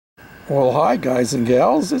Well, hi guys and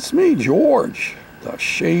gals, it's me, George, the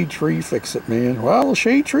Shade Tree Fix-It Man. Well, the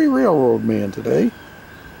Shade Tree Railroad Man today.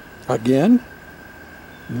 Again,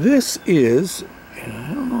 this is, and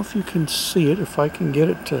I don't know if you can see it, if I can get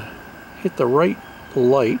it to hit the right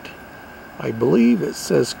light. I believe it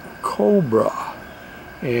says Cobra.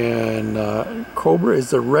 And Cobra is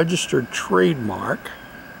the registered trademark.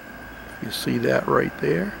 You see that right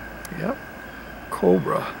there? Yep,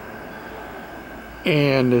 Cobra.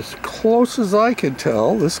 And as close as I can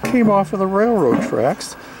tell, this came off of the railroad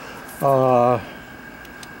tracks. One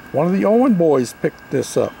of the Owen boys picked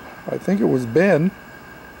this up. I think it was Ben.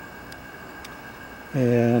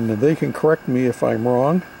 And they can correct me if I'm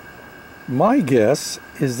wrong. My guess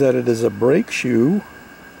is that it is a brake shoe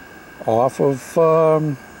off of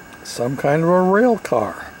some kind of a rail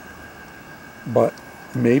car. But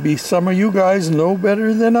maybe some of you guys know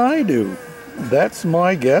better than I do. That's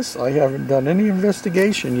my guess. I haven't done any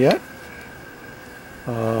investigation yet.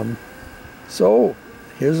 So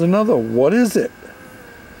here's another. What is it?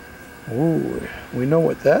 Ooh, we know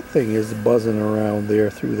what that thing is buzzing around there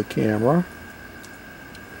through the camera.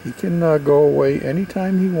 He can go away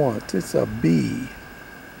anytime he wants. It's a bee.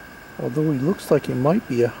 Although he looks like he might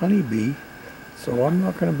be a honeybee. So I'm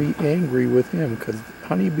not going to be angry with him because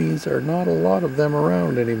honeybees are not a lot of them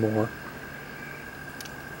around anymore.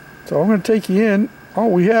 So I'm going to take you in. Oh,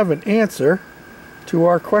 we have an answer to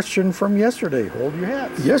our question from yesterday. Hold your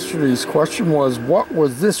hats. Yesterday's question was, what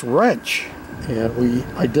was this wrench? And we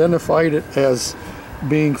identified it as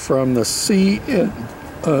being from the CNWT.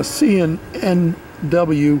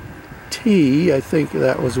 I think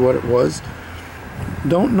that was what it was.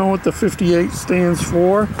 Don't know what the 58 stands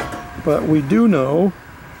for, but we do know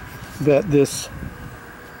that this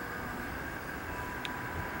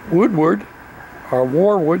Woodward, or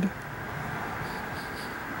Warwood,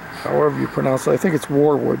 however you pronounce it, I think it's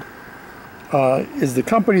Warwood, is the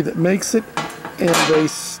company that makes it, and they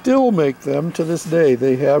still make them to this day.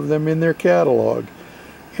 They have them in their catalog.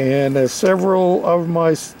 And as several of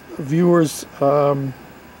my viewers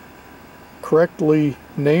correctly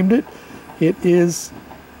named it, it is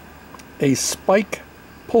a spike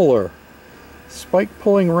pulling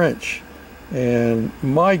wrench. And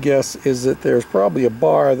my guess is that there's probably a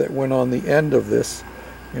bar that went on the end of this,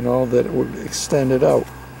 you know, that it would extend it out.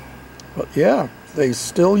 But yeah, they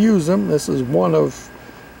still use them. This is one of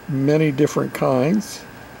many different kinds.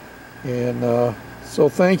 And so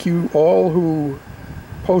thank you all who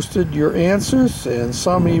posted your answers, and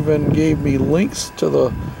some even gave me links to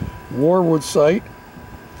the Warwood site,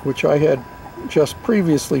 which I had just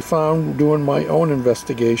previously found doing my own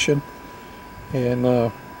investigation.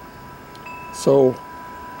 And so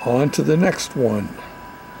on to the next one,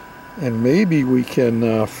 and maybe we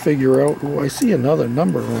can figure out. Oh, I see another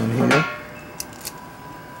number on here.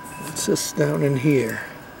 What's this down in here?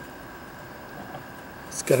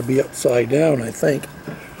 It's got to be upside down, I think.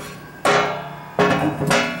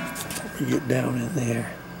 Let me get down in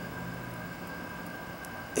there.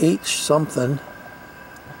 H something.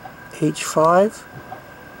 H5?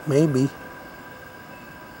 Maybe.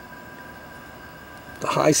 The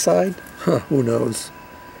high side? Huh, who knows?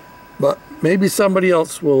 But maybe somebody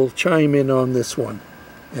else will chime in on this one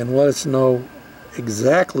and let us know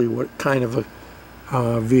exactly what kind of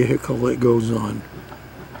a vehicle it goes on.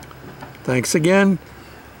 Thanks again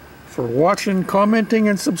for watching, commenting,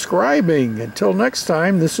 and subscribing. Until next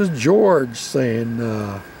time, this is George saying,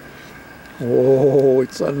 oh,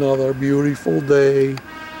 it's another beautiful day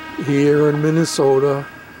here in Minnesota,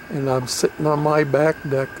 and I'm sitting on my back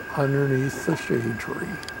deck underneath the shade tree.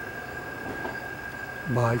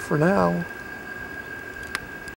 Bye for now.